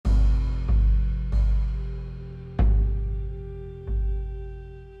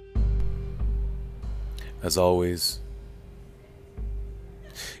As always,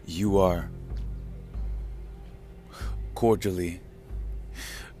 you are cordially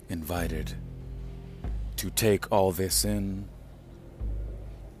invited to take all this in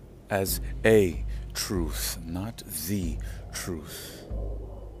as a truth, not the truth.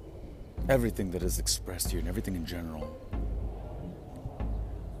 Everything that is expressed here and everything in general.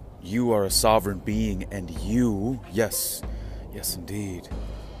 You are a sovereign being, and you, yes indeed,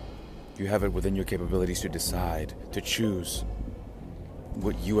 you have it within your capabilities to decide, to choose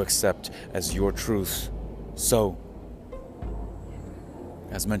what you accept as your truth. So,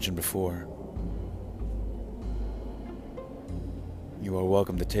 as mentioned before, you are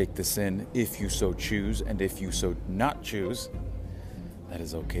welcome to take this in if you so choose, and if you so not choose, that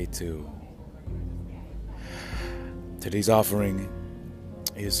is okay too. Today's offering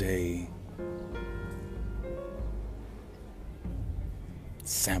is a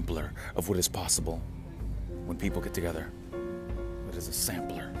sampler of what is possible when people get together. It is a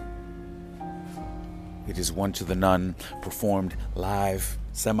sampler. It is One to the None, performed live,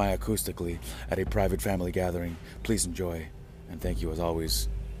 semi-acoustically, at a private family gathering. Please enjoy, and thank you as always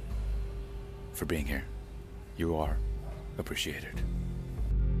for being here. You are appreciated.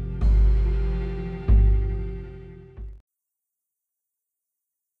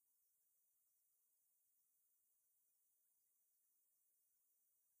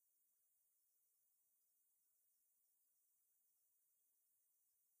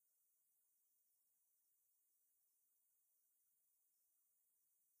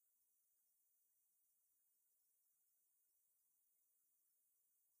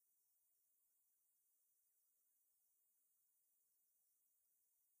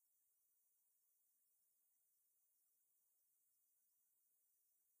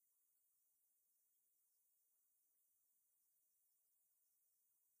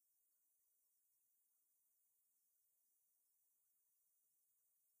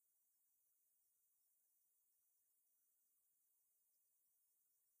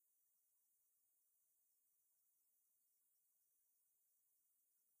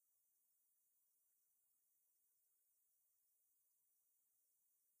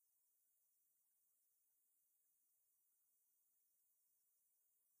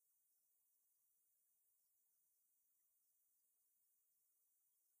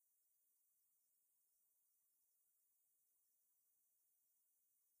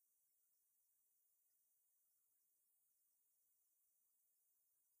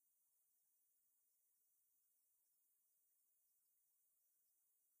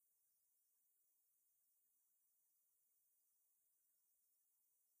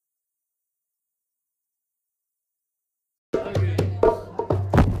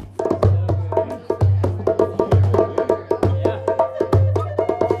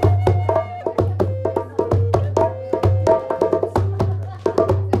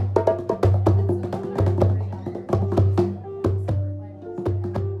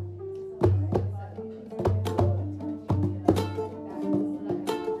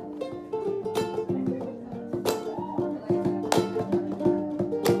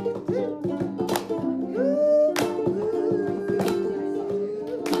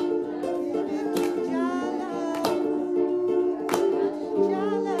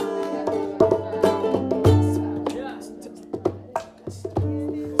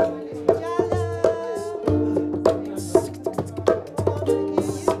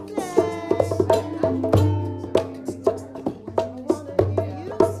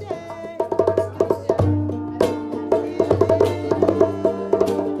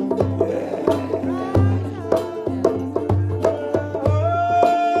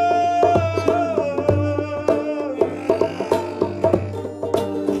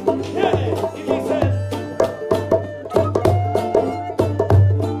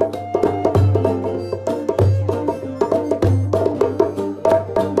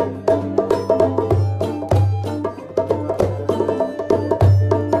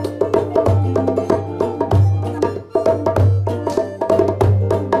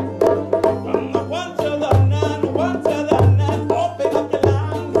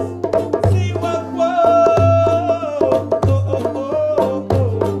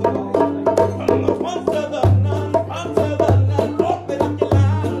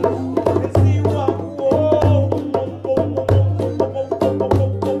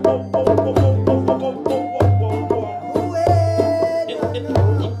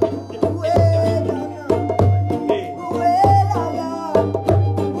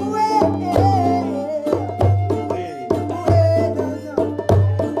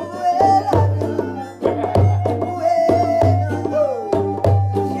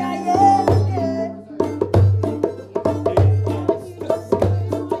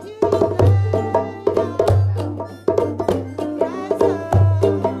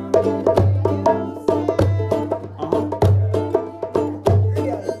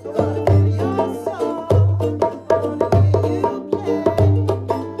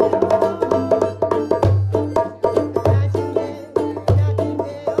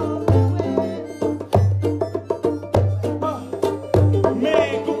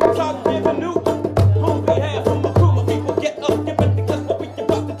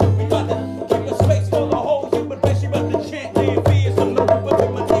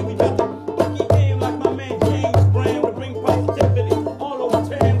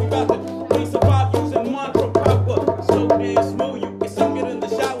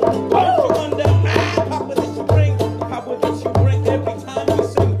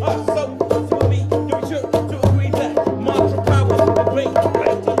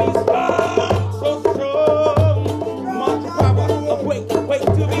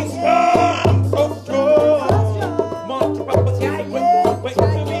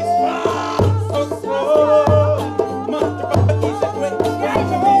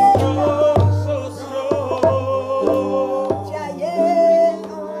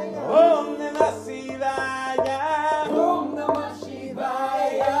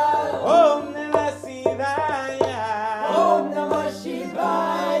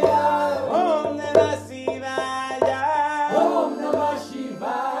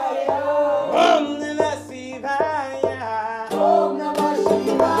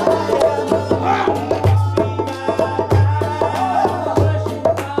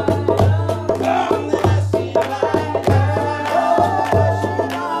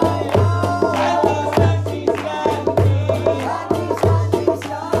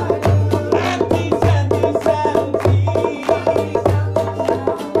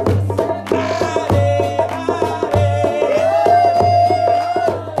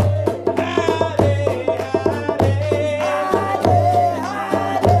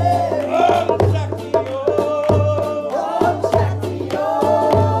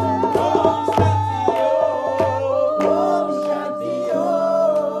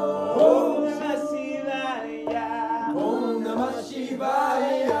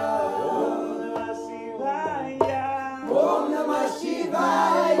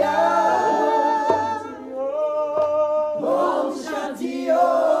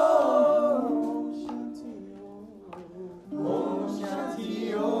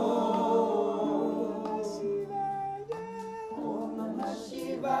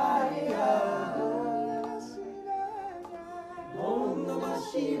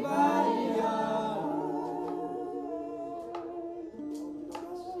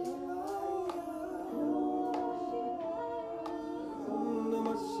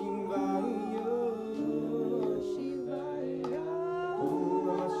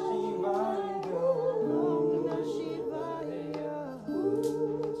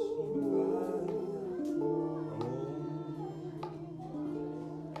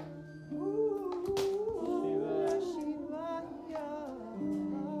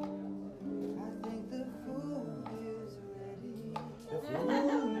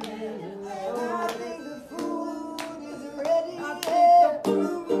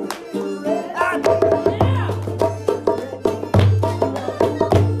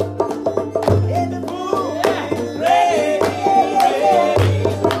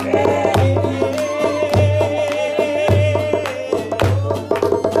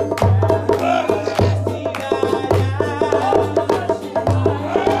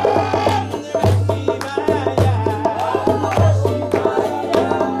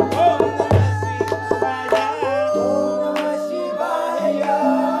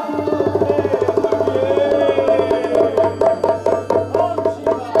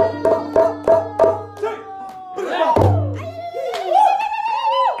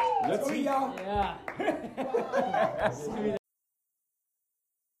 bro. Yeah.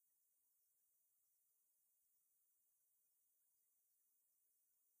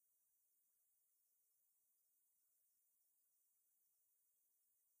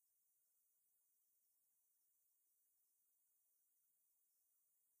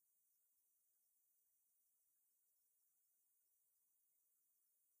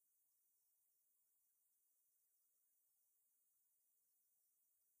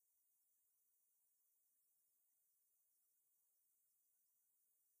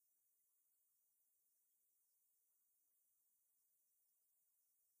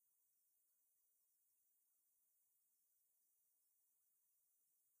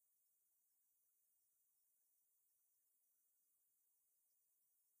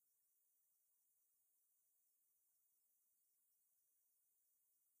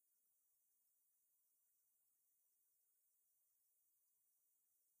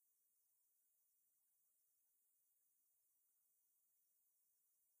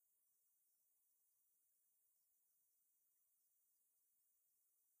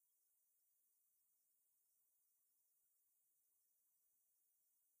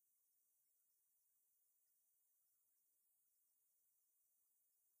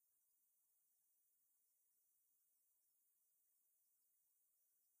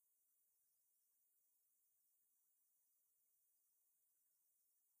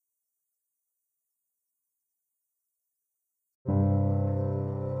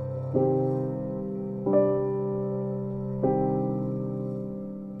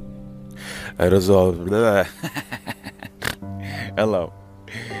 Hello.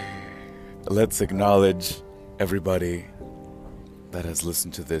 Let's acknowledge everybody that has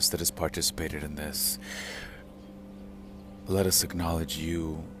listened to this, that has participated in this. Let us acknowledge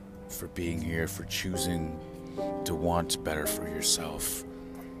you for being here, for choosing to want better for yourself,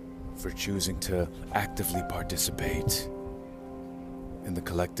 for choosing to actively participate in the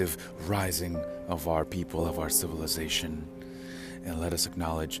collective rising of our people, of our civilization. And let us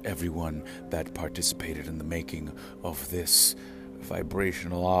acknowledge everyone that participated in the making of this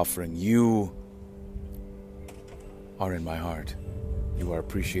vibrational offering. You are in my heart. You are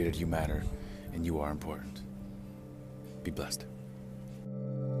appreciated, you matter, and you are important. Be blessed.